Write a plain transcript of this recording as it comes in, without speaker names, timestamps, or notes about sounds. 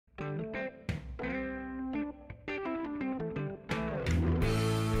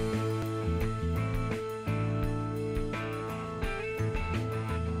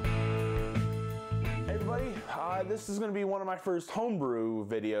this is going to be one of my first homebrew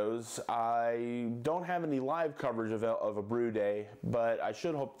videos. I don't have any live coverage of a brew day, but I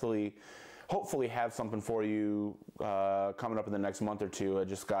should hopefully have something for you coming up in the next month or two. I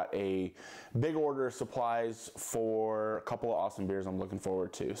just got a big order of supplies for a couple of awesome beers I'm looking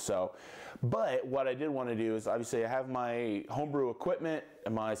forward to. So, but what I did want to do is, obviously I have my homebrew equipment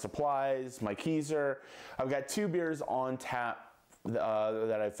and my supplies, my keezer. I've got 2 beers on tap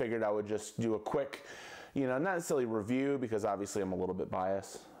that I figured I would just do a quick, not necessarily review, because obviously I'm a little bit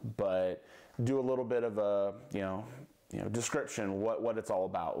biased, but do a little bit of a, description, what it's all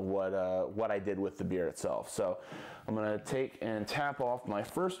about, what I did with the beer itself. So I'm gonna take and tap off my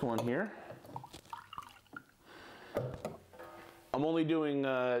first one here. I'm only doing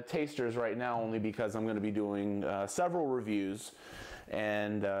tasters right now, only because I'm gonna be doing several reviews,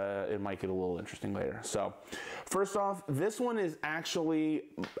 and it might get a little interesting later. So first off, this one is actually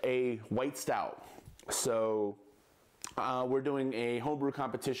a white stout. So we're doing a homebrew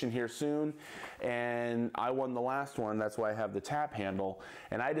competition here soon, and I won the last one. That's why I have the tap handle,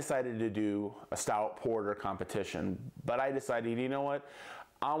 and I decided to do a stout porter competition. But I decided, you know what,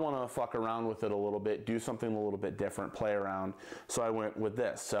 I want to fuck around with it a little bit, do something a little bit different, play around. So I went with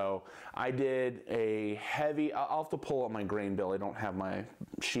this. So I did a heavy, I'll have to pull up my grain bill, I don't have my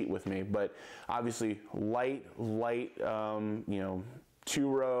sheet with me, but obviously light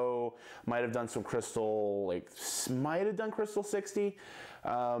 2-row, might have done some crystal, might have done crystal 60,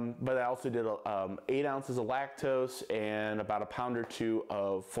 but I also did 8 ounces of lactose and about 1 pound or 2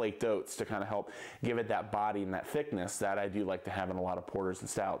 of flaked oats to kind of help give it that body and that thickness that I do like to have in a lot of porters and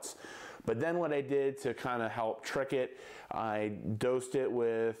stouts. But then what I did to kind of help trick it, I dosed it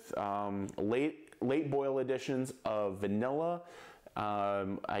with late boil additions of vanilla.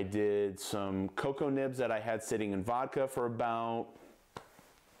 I did some cocoa nibs that I had sitting in vodka for about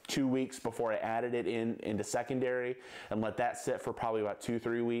 2 weeks before I added it into secondary, and let that sit for probably about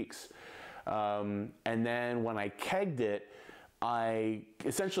 2-3 weeks. And then when I kegged it, I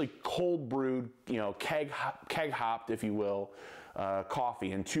essentially cold brewed, keg hopped, if you will,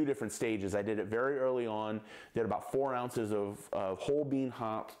 coffee in 2 different stages. I did it very early on, did about 4 ounces of whole bean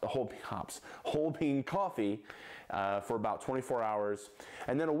coffee for about 24 hours.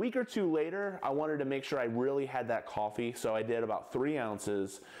 And then a week or 2 later, I wanted to make sure I really had that coffee, so I did about 3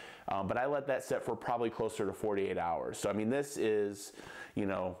 ounces, but I let that sit for probably closer to 48 hours. So I mean, this is,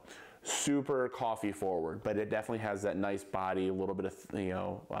 super coffee forward, but it definitely has that nice body, a little bit of,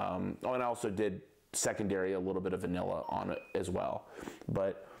 oh, and I also did secondary a little bit of vanilla on it as well.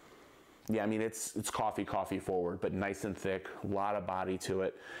 But yeah, I mean, it's coffee forward, but nice and thick, a lot of body to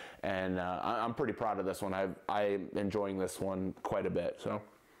it, and I'm pretty proud of this one. I'm enjoying this one quite a bit. So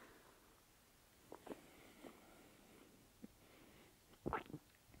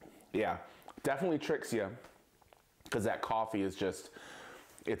yeah, definitely tricks you, because that coffee is just,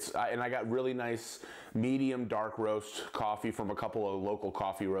 and I got really nice medium dark roast coffee from a couple of local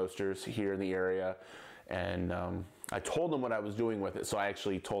coffee roasters here in the area, and I told them what I was doing with it, so I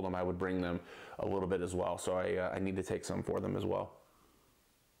actually told them I would bring them a little bit as well. So I need to take some for them as well.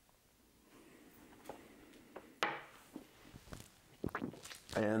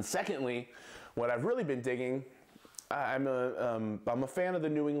 And secondly, what I've really been digging, I'm a fan of the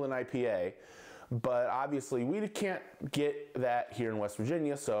New England IPA. But obviously we can't get that here in West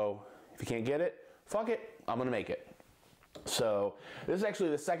Virginia, so if you can't get it, fuck it, I'm gonna make it. So this is actually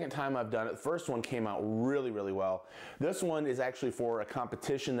the second time I've done it. The first one came out really, really well. This one is actually for a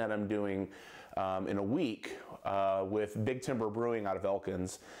competition that I'm doing in a week with Big Timber Brewing out of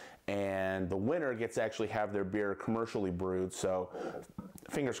Elkins, and the winner gets to actually have their beer commercially brewed. So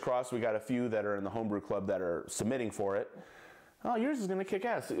fingers crossed, we got a few that are in the homebrew club that are submitting for it. Oh, yours is gonna kick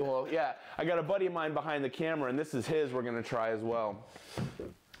ass. Well, yeah, I got a buddy of mine behind the camera, and this is his we're gonna try as well.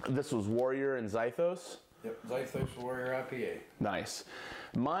 This was Warrior and Zythos. Yep, Zythos Warrior IPA. Nice.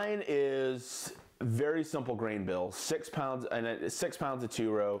 Mine is very simple grain bill, 6 pounds, and it's 6 pounds of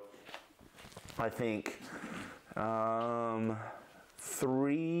 2-row. I think 6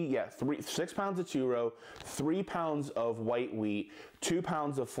 pounds of 2-row, 3 pounds of white wheat, 2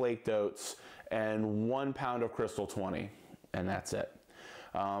 pounds of flaked oats, and 1 pound of Crystal 20. And that's it.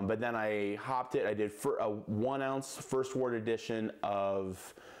 But then I hopped it. I did for a 1 ounce first wort edition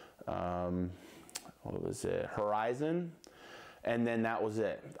of what was it, Horizon, and then that was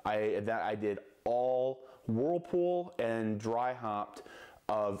it. I did all Whirlpool and dry hopped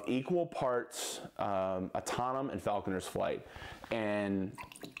of equal parts Autumn and Falconer's Flight. And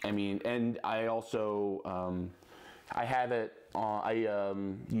I mean, and I also I have it I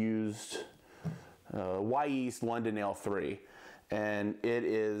used Y East London Ale 3, and it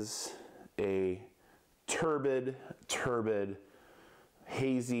is a turbid,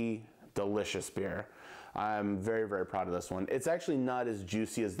 hazy, delicious beer. I'm very, very proud of this one. It's actually not as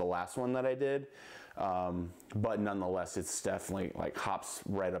juicy as the last one that I did, but nonetheless, it's definitely like hops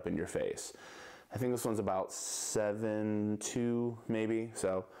right up in your face. I think this one's about 7.2 maybe,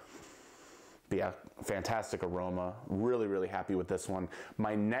 so but yeah, fantastic aroma. Really, really happy with this one.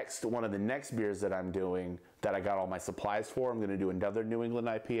 One of the next beers that I'm doing, that I got all my supplies for, I'm gonna do another New England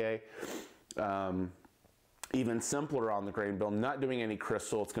IPA. Even simpler on the grain bill, not doing any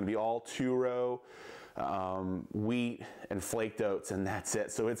crystal. It's gonna be all 2-row, wheat and flaked oats, and that's it.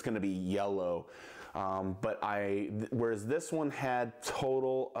 So it's gonna be yellow. Whereas this one had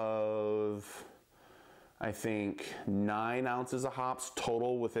total of, I think 9 ounces of hops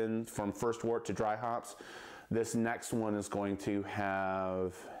total from first wort to dry hops. This next one is going to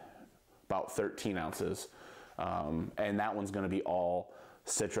have about 13 ounces. And that one's gonna be all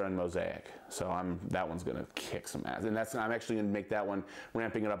Citra and Mosaic. So that one's gonna kick some ass. And I'm actually gonna make that one,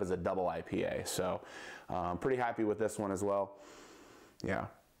 ramping it up as a double IPA. So I'm pretty happy with this one as well. Yeah.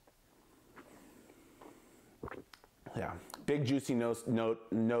 Yeah, big juicy nose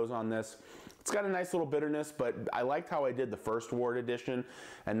on this. It's got a nice little bitterness, but I liked how I did the first wort edition,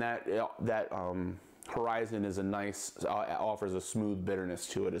 and that Horizon is a nice, offers a smooth bitterness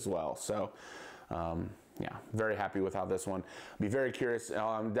to it as well. So, yeah, very happy with how this one. Be very curious.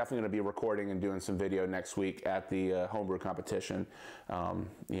 I'm definitely going to be recording and doing some video next week at the homebrew competition. I'll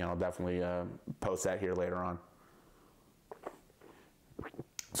definitely post that here later on.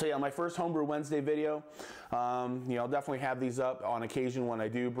 So yeah, my first Homebrew Wednesday video. I'll definitely have these up on occasion when I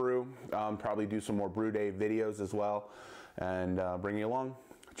do brew. Probably do some more brew day videos as well, and bring you along.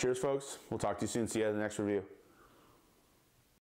 Cheers, folks. We'll talk to you soon. See you at the next review.